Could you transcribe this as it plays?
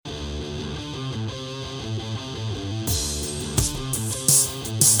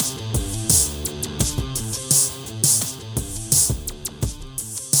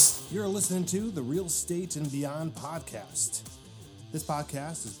listening to the Real Estate and Beyond podcast. This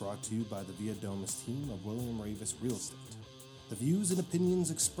podcast is brought to you by the Via Domus team of William Ravis Real Estate. The views and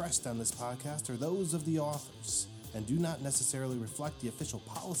opinions expressed on this podcast are those of the authors and do not necessarily reflect the official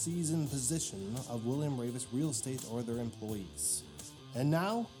policies and position of William Ravis Real Estate or their employees. And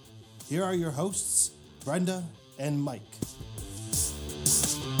now, here are your hosts, Brenda and Mike.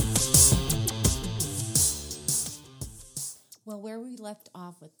 Well, where we left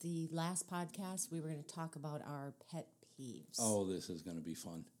off with the last podcast, we were going to talk about our pet peeves. Oh, this is going to be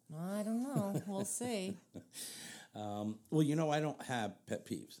fun. I don't know. We'll see. Well, you know, I don't have pet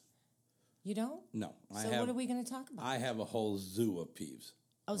peeves. You don't? No. So what are we going to talk about? I have a whole zoo of peeves.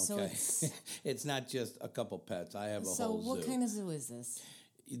 Oh, so okay? it's... It's not just a couple pets. I have a whole zoo. So what kind of zoo is this?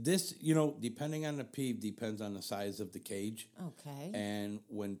 This, you know, depending on the peeve, depends on the size of the cage. Okay. And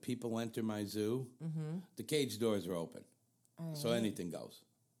when people enter my zoo, the cage doors are open. Right. So anything goes.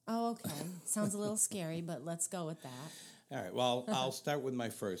 Oh, okay. Sounds a little scary, but let's go with that. All right. Well, I'll start with my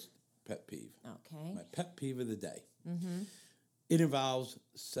first pet peeve. Okay. My pet peeve of the day. It involves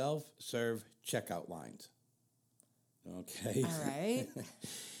self-serve checkout lines. Okay. All right.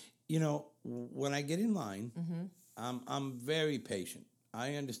 You know, when I get in line, I'm very patient.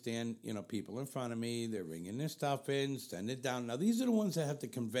 I understand, you know, people in front of me, they're ringing their stuff in, send it down. Now, these are the ones that have the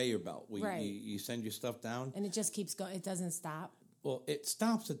conveyor belt where Right. you send your stuff down. And it just keeps going. It doesn't stop. Well, it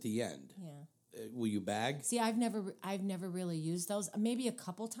stops at the end. Yeah. Will you bag? See, I've never really used those. Maybe a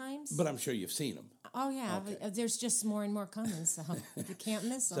couple times. But I'm sure you've seen them. Oh, yeah. Okay. There's just more and more coming, so you can't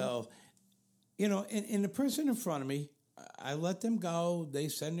miss them. So, you know, and the person in front of me, I let them go. They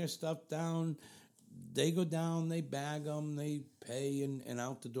send their stuff down. They go down, they bag them, they pay, and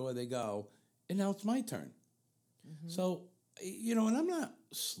out the door they go. And now it's my turn. So, you know, and I'm not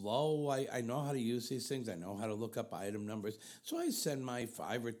slow. I know how to use these things. I know how to look up item numbers. So I send my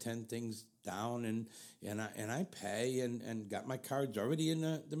 5 or 10 things down, and I pay, and got my cards already in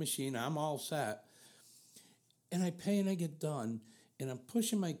the machine. I'm all set. And I pay, and I get done, and I'm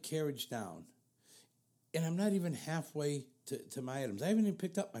pushing my carriage down. And I'm not even halfway to my items. I haven't even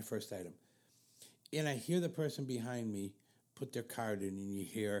picked up my first item. And I hear the person behind me put their card in, and you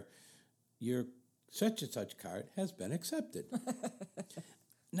hear, your such and such card has been accepted.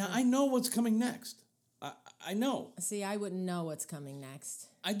 Now, I know what's coming next. I know. See, I wouldn't know what's coming next.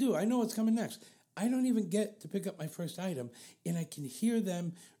 I do. I know what's coming next. I don't even get to pick up my first item, and I can hear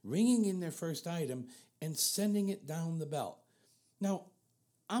them ringing in their first item and sending it down the belt. Now,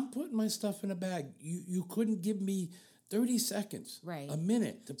 I'm putting my stuff in a bag. You couldn't give me 30 seconds, right, a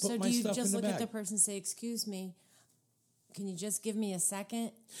minute to put my stuff in the bag. So do you just look at the person and say, excuse me, can you just give me a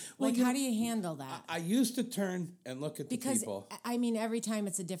second? Well, how do you handle that? I used to turn and look at the people. Because, I mean, every time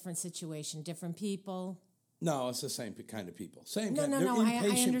it's a different situation, different people. No, it's the same kind of people. Same no, kind. No, They're no, I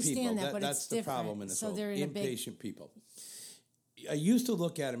people. understand that, but that's it's the different. problem in this so world. they're in Impatient people. I used to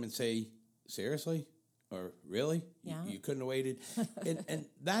look at them and say, seriously? Or really? Yeah. You couldn't have waited? and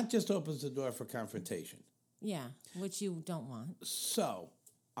that just opens the door for confrontation. Yeah, which you don't want. So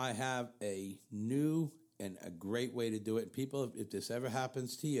I have a new and a great way to do it. People, if this ever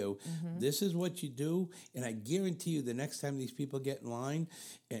happens to you, this is what you do. And I guarantee you the next time these people get in line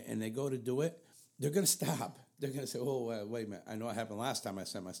and they go to do it, they're going to stop. They're going to say, oh, wait a minute. I know what happened last time I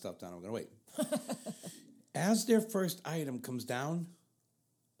sent my stuff down. I'm going to wait. As their first item comes down,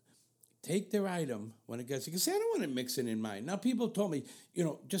 take their item when it gets. You can say, I don't want to mix it in mine. Now, people told me, you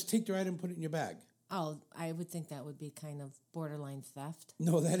know, just take their item, put it in your bag. Oh, I would think that would be kind of borderline theft.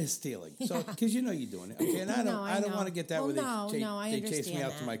 No, that is stealing. So, because you know you're doing it. Okay, and I don't want to get that where they chase me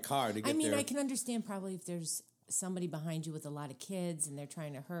out to my car to get there. I mean, I can understand probably if there's somebody behind you with a lot of kids and they're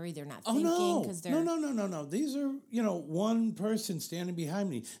trying to hurry, they're not thinking because they're... No. These are, you know, one person standing behind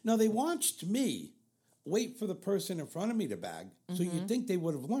me. Now, they watched me wait for the person in front of me to bag, so you'd think they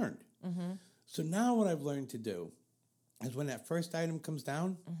would have learned. So now what I've learned to do is when that first item comes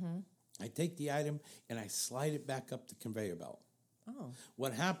down, I take the item and I slide it back up the conveyor belt. Oh.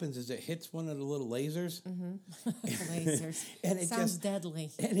 What happens is it hits one of the little lasers. Lasers. And it sounds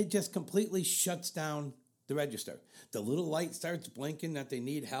deadly. And it just completely shuts down the register. The little light starts blinking that they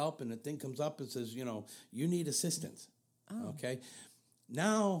need help, and the thing comes up and says, you know, you need assistance. Oh. Okay?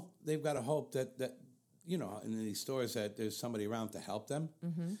 Now they've got to hope that you know, in these stores that there's somebody around to help them.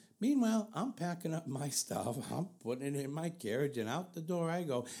 Meanwhile, I'm packing up my stuff. I'm putting it in my carriage, and out the door I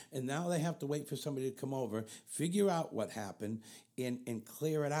go. And now they have to wait for somebody to come over, figure out what happened, and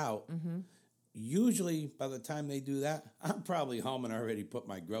clear it out. Usually, by the time they do that, I'm probably home and already put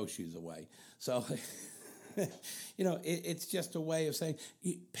my groceries away. So, you know, it's just a way of saying,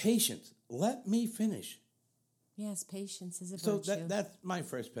 patience, let me finish. Yes, patience is a So virtue. that's my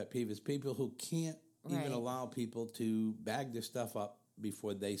first pet peeve is people who can't Right. even allow people to bag their stuff up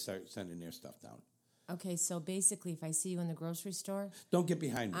before they start sending their stuff down. Okay, so basically, if I see you in the grocery store, Don't get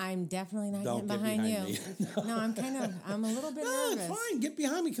behind me. I'm definitely not Don't getting get behind me. you. No, I'm a little bit No, nervous. it's fine. Get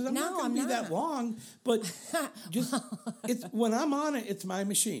behind me because I'm not No, going to I'm be that not. long. But just it's when I'm on it, it's my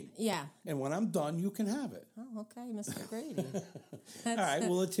machine. Yeah. And when I'm done, you can have it. Oh, okay, Mr. Grady. All right.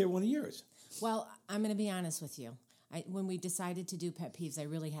 Well, let's hear one of yours. Well, I'm going to be honest with you. When we decided to do pet peeves, I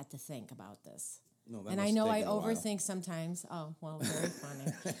really had to think about this. No, that And must I know have I taken a while. overthink sometimes. Oh, well, very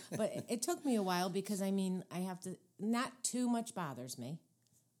funny. But it took me a while because, I mean, I have to, not too much bothers me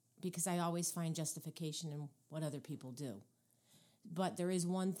because I always find justification in what other people do. But there is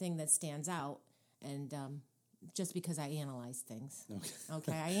one thing that stands out, and just because I analyze things.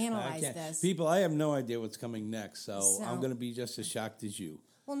 Okay, I analyze this. People, I have no idea what's coming next, so I'm going to be just as shocked as you.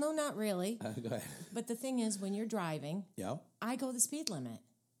 Well, no, not really. Go ahead. But the thing is, when you're driving, Yeah. I go the speed limit.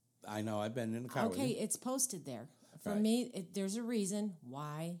 I know. I've been in the car with Okay, you. it's posted there. For Right. me, there's a reason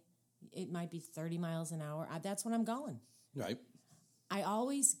why it might be 30 miles an hour. That's when I'm going. Right. I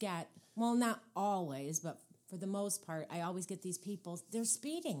always get, well, not always, but for the most part, I always get these people, they're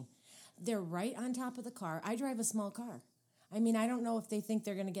speeding. They're right on top of the car. I drive a small car. I mean, I don't know if they think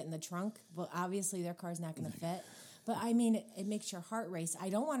they're going to get in the trunk, but obviously their car's not going to fit. But I mean, it makes your heart race. I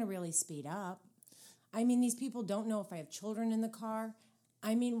don't want to really speed up. I mean, these people don't know if I have children in the car.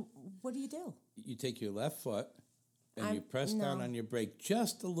 I mean, what do you do? You take your left foot and you press down on your brake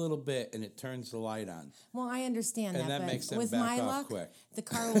just a little bit, and it turns the light on. Well, I understand And that but makes them with back my off luck, quick. the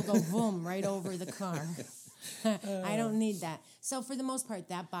car will go boom right over the car. I don't need that. So for the most part,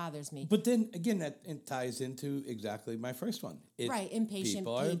 that bothers me. But then again, that it ties into exactly my first one. Right, impatient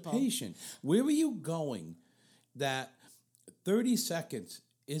people. Are people. impatient. Where were you going that 30 seconds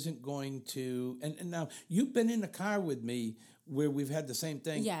isn't going to... And now, you've been in the car with me where we've had the same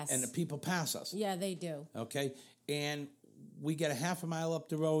thing, Yes. and the people pass us. Yeah, they do. Okay? And we get a half a mile up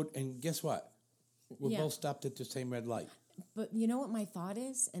the road, and guess what? We're Yeah. both stopped at the same red light. But you know what my thought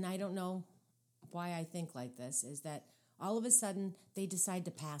is? And I don't know why I think like this, is that all of a sudden they decide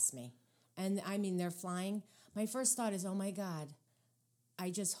to pass me. And I mean, they're flying. My first thought is, oh my God, I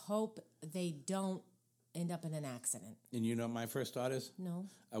just hope they don't end up in an accident. And you know what my first thought is? No?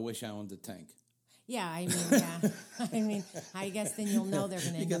 I wish I owned a tank. Yeah, I mean, yeah. I mean, I guess then you'll know they're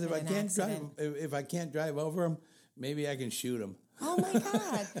going to end Because up in an accident. if I can't drive over them, maybe I can shoot them. Oh my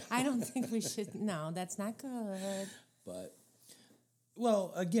God. I don't think we should. No, that's not good. But,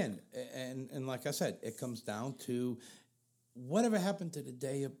 well, again, and like I said, it comes down to whatever happened to the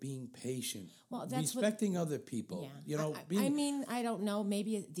day of being patient, Well, that's respecting other people. Yeah. You know, I mean, I don't know.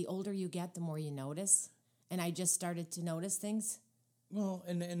 Maybe the older you get, the more you notice. And I just started to notice things. well,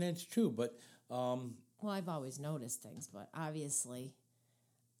 and it's true, but Well, I've always noticed things, but obviously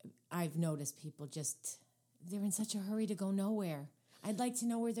I've noticed people just, they're in such a hurry to go nowhere. I'd like to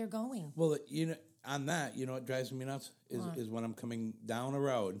know where they're going. well, you know, on that, you know what drives me nuts is when I'm coming down a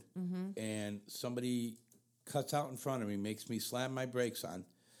road and somebody cuts out in front of me, makes me slam my brakes on,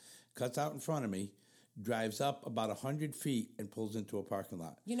 cuts out in front of me, drives up about 100 feet and pulls into a parking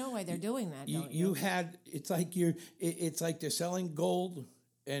lot. You know why they're doing that, don't you? You had, it's like it's like they're selling gold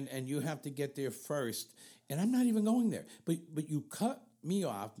and you have to get there first. And I'm not even going there. But you cut me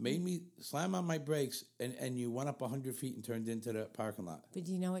off, made me slam on my brakes, and you went up 100 feet and turned into the parking lot. But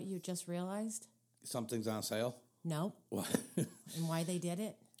do you know what you just realized? Something's on sale? No. What? And why they did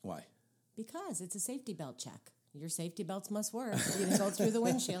it? Why? Because it's a safety belt check. Your safety belts must work. You didn't go through the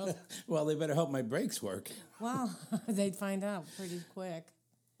windshield. Well, they better hope my brakes work. Well, they'd find out pretty quick.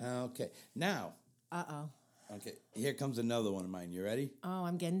 Okay. Now. Uh-oh. Okay. Here comes another one of mine. You ready? Oh,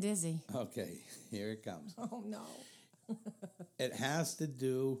 I'm getting dizzy. Okay. Here it comes. Oh, no. It has to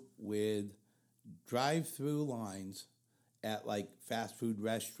do with drive-through lines at like fast food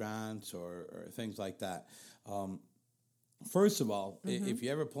restaurants or things like that. First of all, if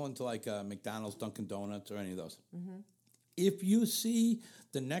you ever pull into like a McDonald's, Dunkin' Donuts, or any of those, if you see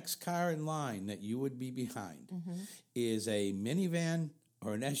the next car in line that you would be behind is a minivan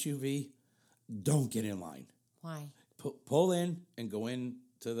or an SUV, don't get in line. Why? Pull in and go in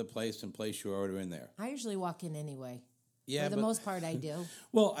to the place and place your order in there. I usually walk in anyway. Yeah, For the most part, I do.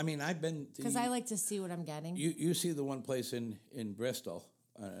 Well, I mean, I've been... Because I like to see what I'm getting. You see the one place in Bristol,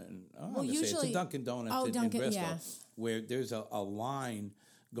 it's a Dunkin' Donuts in Bristol, yeah. where there's a line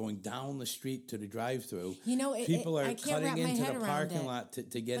going down the street to the drive-through. You know, people are I can't cutting wrap my into head the around parking it. lot to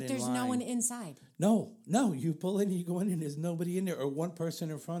get But in there's line. no one inside. No, you pull in, you go in, and there's nobody in there, or one person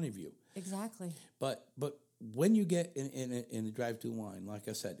in front of you. Exactly. But when you get in the drive-through line, like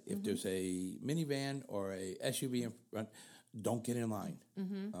I said, if there's a minivan or a SUV in front, don't get in line.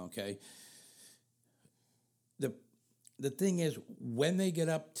 Okay. The thing is, when they get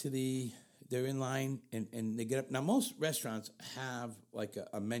up to they're in line and they get up. Now, most restaurants have like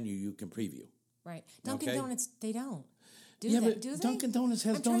a menu you can preview. Right. Dunkin' Donuts, they don't. Do But they? Dunkin' Donuts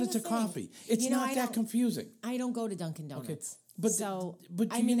has I'm trying donuts to or think. coffee. It's not that confusing. I don't go to Dunkin' Donuts. Okay. But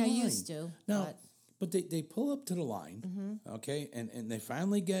I mean, I used to. Now, but they pull up to the line, okay, and they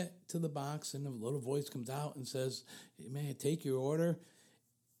finally get to the box, and the little voice comes out and says, hey, "May I take your order?"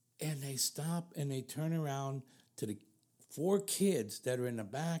 And they stop and they turn around to the 4 kids that are in the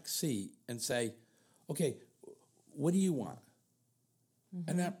back seat and say, "Okay, what do you want?"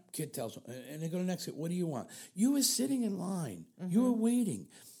 And that kid tells them, and they go to the next kid, "What do you want?" You were sitting in line. You were waiting.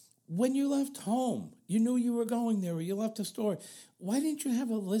 When you left home, you knew you were going there or you left the store. Why didn't you have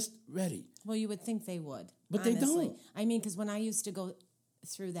a list ready? Well, you would think they would. But honestly. they don't. I mean, because when I used to go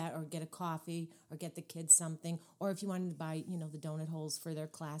through that or get a coffee or get the kids something, or if you wanted to buy, the donut holes for their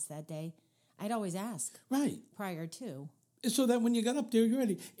class that day, I'd always ask. Right. Prior to. So that when you got up there, you're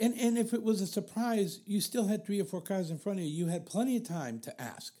ready. And if it was a surprise, you still had 3 or 4 cars in front of you. You had plenty of time to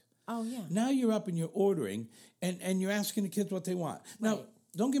ask. Oh, yeah. Now you're up and you're ordering, and you're asking the kids what they want. Now,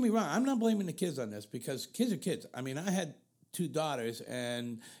 don't get me wrong. I'm not blaming the kids on this because kids are kids. I mean, I had 2 daughters,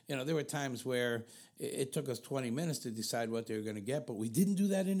 and, there were times where it took us 20 minutes to decide what they were going to get, but we didn't do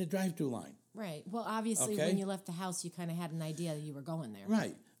that in the drive-thru line. Right. Well, obviously, when you left the house, you kind of had an idea that you were going there.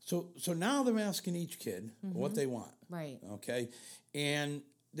 Right. So now they're asking each kid what they want. Right. Okay. And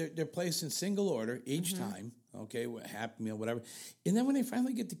they're placed in single order each time. Okay. Happy Meal, whatever. And then when they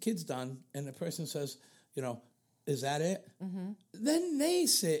finally get the kids done and the person says, is that it? Then they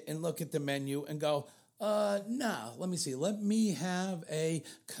sit and look at the menu and go, no, let me see. Let me have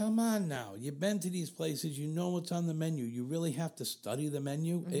come on now. You've been to these places. You know what's on the menu. You really have to study the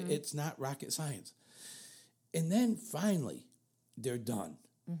menu. It's not rocket science. And then finally, they're done.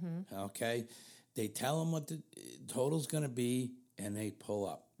 Okay. They tell them what the total's going to be, and they pull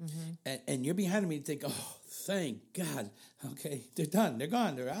up. And you're behind me and think, oh, thank God. Okay, they're done. They're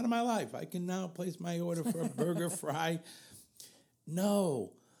gone. They're out of my life. I can now place my order for a burger, fry.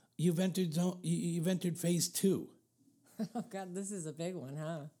 No, you've entered phase 2. Oh, God, this is a big one,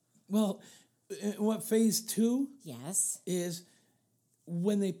 huh? Well, what phase 2 is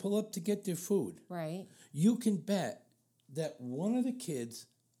when they pull up to get their food. Right. You can bet that one of the kids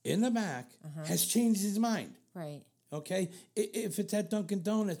in the back has changed his mind. Right. Okay? If it's at Dunkin'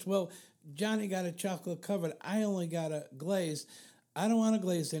 Donuts, well, Johnny got a chocolate covered. I only got a glazed. I don't want a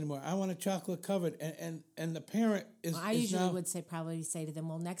glazed anymore. I want a chocolate covered. And the parent is I usually would probably say to them,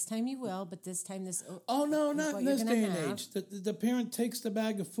 well, next time you will, but this time this... Oh, no, not in this day and age. The parent takes the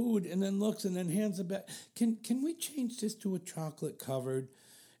bag of food and then looks and then hands it back. Can we change this to a chocolate covered?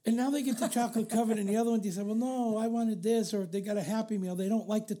 And now they get the chocolate covered, and the other one, they say, well, no, I wanted this, or if they got a Happy Meal, they don't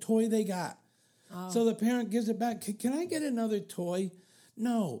like the toy they got. Oh. So the parent gives it back. Can I get another toy?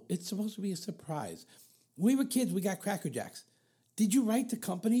 No, it's supposed to be a surprise. We were kids, we got Cracker Jacks. Did you write the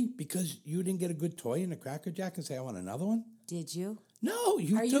company because you didn't get a good toy in a Cracker Jack and say, I want another one? Did you? No.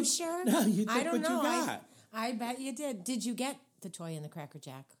 Are you sure? No, you took I don't what know. you got. I bet you did. Did you get the toy in the Cracker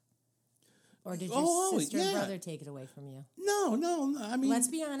Jack? Or did your sister and brother take it away from you? No. I mean, let's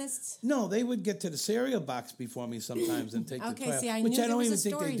be honest. No, they would get to the cereal box before me sometimes and take the toy. See, I which knew I don't there was even a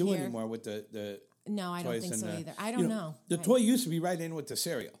think they story do here. anymore with the No, I don't think so either. I don't know. The toy used to be right in with the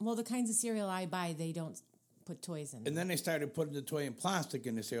cereal. Well, the kinds of cereal I buy, they don't put toys in. And then they started putting the toy in plastic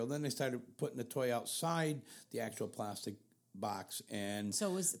in the cereal. Then they started putting the toy outside the actual plastic box. And so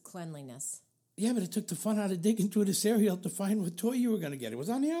it was cleanliness. Yeah, but it took the fun out of digging through the cereal to find what toy you were going to get. It was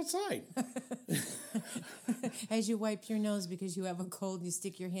on the outside. As you wipe your nose because you have a cold, you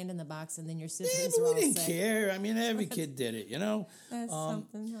stick your hand in the box, and then your siblings were all we didn't sick. care. I mean, every kid did it, That's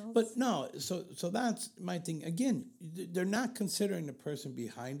something else. But no, so that's my thing. Again, they're not considering the person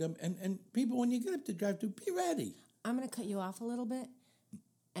behind them. And people, when you get up to drive-thru, be ready. I'm going to cut you off a little bit,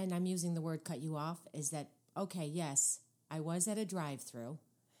 and I'm using the word cut you off, is that, okay, yes, I was at a drive-thru.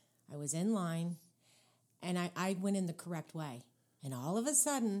 I was in line, and I went in the correct way. And all of a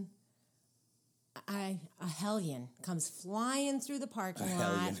sudden, a hellion comes flying through the parking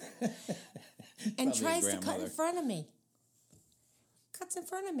lot and tries to cut in front of me. Cuts in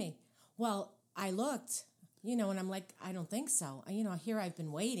front of me. Well, I looked, and I'm like, I don't think so. Here I've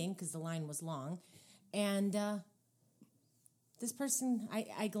been waiting because the line was long. And this person,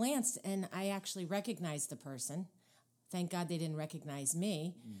 I glanced, and I actually recognized the person. Thank God they didn't recognize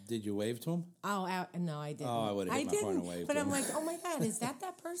me. Did you wave to him? Oh, no, I didn't. Oh, I would have hit my phone and waved But to I'm him. like, oh, my God, is that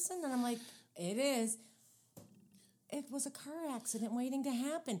person? And I'm like, it is. it was a car accident waiting to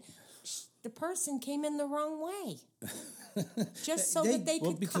happen. The person came in the wrong way. Just so that they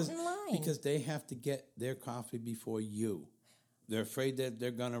could cut in line. Because they have to get their coffee before you. They're afraid that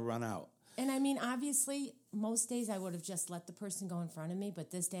they're going to run out. And I mean, obviously, most days I would have just let the person go in front of me,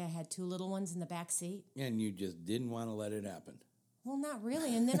 but this day I had 2 little ones in the back seat. And you just didn't want to let it happen. Well, not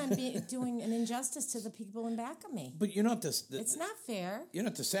really. And then I'm doing an injustice to the people in back of me. But you know what it's not fair. You know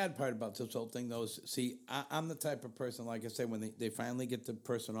what the sad part about this whole thing, though, is, see, I'm the type of person, like I said, when they finally get the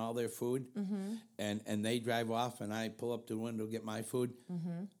person all their food, and they drive off, and I pull up to the window to get my food,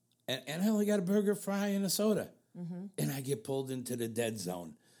 and I only got a burger, fry, and a soda, and I get pulled into the dead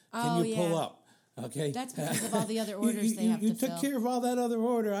zone. Can you pull up? Okay, that's because of all the other orders they have to fill. You fill. took care of all that other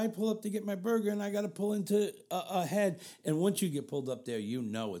order. I pull up to get my burger, and I got to pull into ahead. And once you get pulled up there, you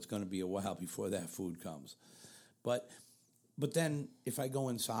know it's going to be a while before that food comes. But then if I go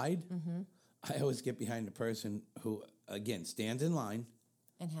inside, I always get behind the person who, again, stands in line,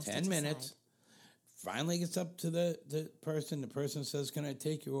 and has 10 minutes, finally gets up to the person. The person says, "Can I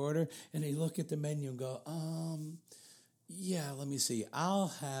take your order?" And they look at the menu and go, yeah, let me see. I'll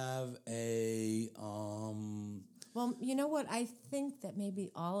have a Well, you know what? I think that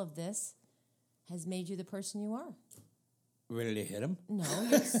maybe all of this has made you the person you are. Ready to hit him? No,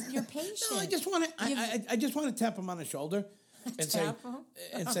 you're patient. No, I just want to. I just want to tap him on the shoulder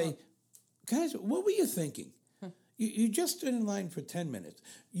and say, guys, what were you thinking? You just stood in line for 10 minutes.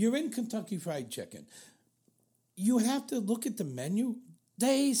 You're in Kentucky Fried Chicken. You have to look at the menu.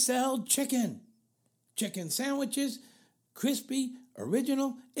 They sell chicken sandwiches. Crispy,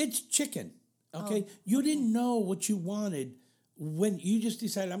 original, it's chicken, okay? You didn't know what you wanted when you just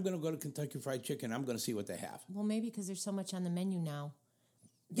decided, I'm going to go to Kentucky Fried Chicken. I'm going to see what they have. Well, maybe because there's so much on the menu now.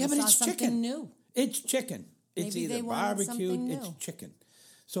 Yeah, but it's chicken. New. It's chicken. It's Maybe either barbecued, it's chicken.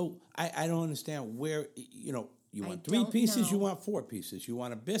 So I don't understand where, you want 3 pieces, you want 4 pieces. You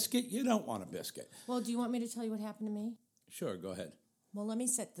want a biscuit, you don't want a biscuit. Well, do you want me to tell you what happened to me? Sure, go ahead. Well, let me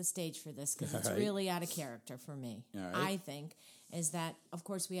set the stage for this because it's really out of character for me. I think is that, of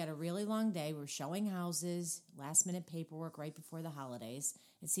course, we had a really long day. We're showing houses, last-minute paperwork right before the holidays.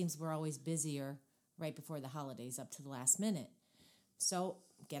 It seems we're always busier right before the holidays up to the last minute. So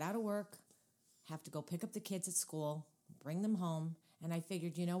get out of work, have to go pick up the kids at school, bring them home, and I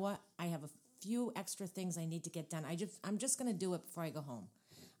figured, you know what? I have a few extra things I need to get done. I'm just going to do it before I go home.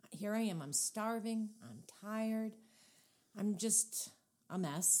 Here I am. I'm starving. I'm tired. I'm just a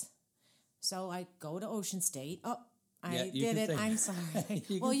mess. So I go to Ocean State. Oh, I did it. I'm sorry.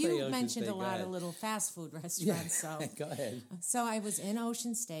 Well, you mentioned a lot of little fast food restaurants. So go ahead. So I was in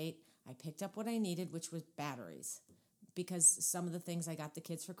Ocean State. I picked up what I needed, which was batteries, because some of the things I got the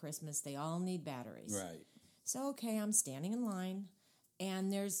kids for Christmas, they all need batteries. Right. So, okay, I'm standing in line,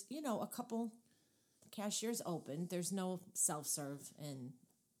 and there's, a couple cashiers open. There's no self-serve and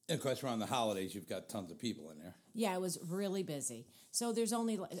of course, around the holidays, you've got tons of people in there. Yeah, it was really busy. So there's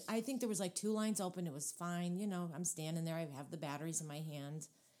only, I think there was 2 lines open. It was fine. I'm standing there. I have the batteries in my hand.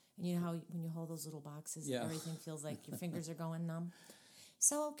 And you know how when you hold those little boxes, everything feels like your fingers are going numb?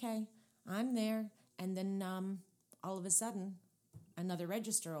 So, okay, I'm there. And then all of a sudden, another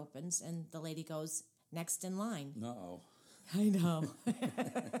register opens, and the lady goes, next in line. Uh-oh. I know.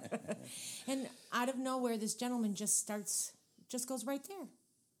 And out of nowhere, this gentleman just goes right there.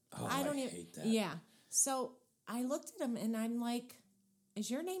 Oh, I hate that. Yeah. So I looked at him and I'm like, is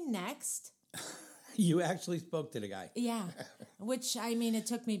your name Next? You actually spoke to the guy. Yeah. Which, it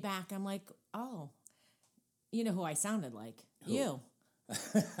took me back. I'm like, oh, you know who I sounded like? Who? You.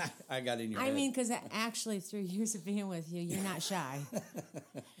 I got in your head. Because actually through years of being with you, you're not shy.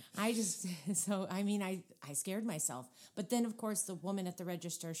 I scared myself. But then, of course, the woman at the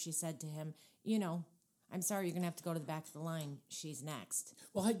register, she said to him, I'm sorry, you're going to have to go to the back of the line. She's next.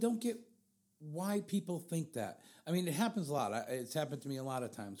 Well, I don't get why people think that. It happens a lot. It's happened to me a lot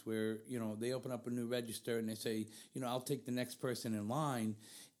of times where, they open up a new register and they say, I'll take the next person in line.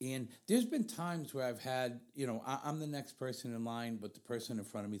 And there's been times where I've had, I'm the next person in line, but the person in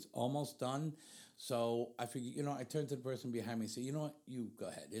front of me is almost done. So I figure, I turn to the person behind me and say, you know what, you go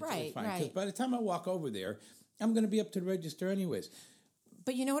ahead. It's fine. Because by the time I walk over there, I'm going to be up to the register anyways.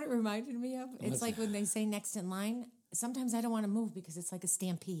 But you know what it reminded me of? It's like when they say next in line, sometimes I don't want to move because it's like a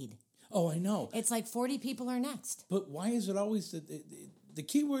stampede. Oh, I know. It's like 40 people are next. But why is it always the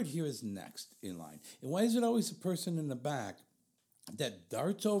key word here is next in line? And why is it always the person in the back that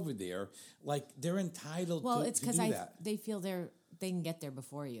darts over there like they're entitled to do that? Well, it's because they feel they can get there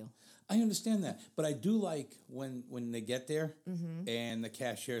before you. I understand that. But I do like when they get there and the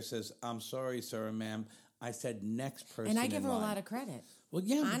cashier says, I'm sorry, sir or ma'am, I said next person in line. And I give her a lot of credit. Well,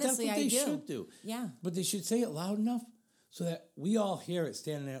 yeah, but Honestly, that's what I they do. should do. Yeah. But they should say it loud enough so that we all hear it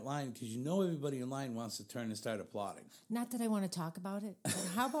standing in that line, because you know everybody in line wants to turn and start applauding. Not that I want to talk about it, but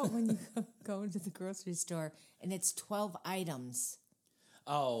how about when you go into the grocery store and it's 12 items?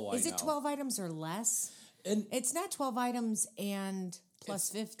 Oh, I know. Is it 12 items or less? And It's not 12 items and plus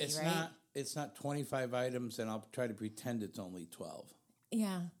 50, it's right? It's not 25 items, and I'll try to pretend it's only 12.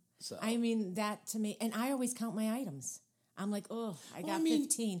 Yeah. So. I mean, that to me, and I always count my items. I'm like, oh, I got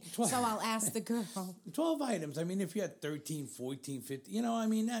 15. 12. So I'll ask the girl. 12 items. I mean, if you had 13, 14, 15, I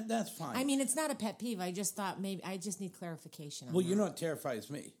mean, that's fine. I mean, it's not a pet peeve. I just thought maybe I just need clarification on well, that. you know what terrifies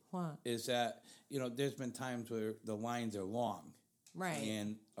me? What? Is that, there's been times where the lines are long. Right.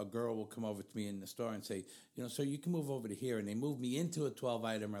 And a girl will come over to me in the store and say, so you can move over to here. And they move me into a 12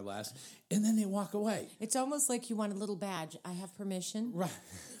 item or less. And then they walk away. It's almost like you want a little badge. I have permission. Right.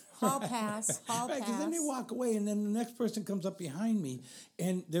 Hall pass. Hall Right, pass. because then they walk away, and then the next person comes up behind me,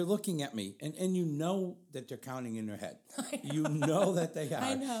 and they're looking at me, and you know that they're counting in their head. You know that they are.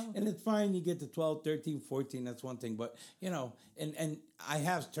 I know. And it's fine. You get to 12, 13, 14, that's one thing. But, and I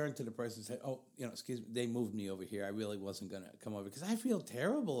have turned to the person and said, oh, excuse me, they moved me over here. I really wasn't going to come over, because I feel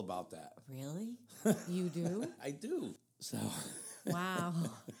terrible about that. Really? You do? I do. So... Wow.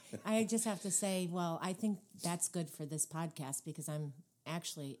 I just have to say, well, I think that's good for this podcast because I'm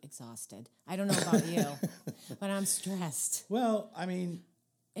actually exhausted. I don't know about you, but I'm stressed. Well, I mean,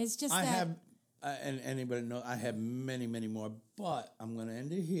 it's just I that have, and anybody know, I have many, many more, but I'm going to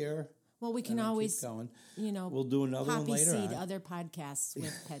end it here. well, we can always, keep going. We'll do another one later seed on. other podcasts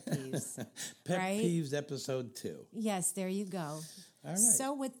with pet peeves. Pet right? Peeves episode 2. Yes, there you go. All right.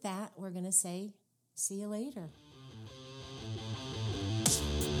 So with that, we're going to say, see you later.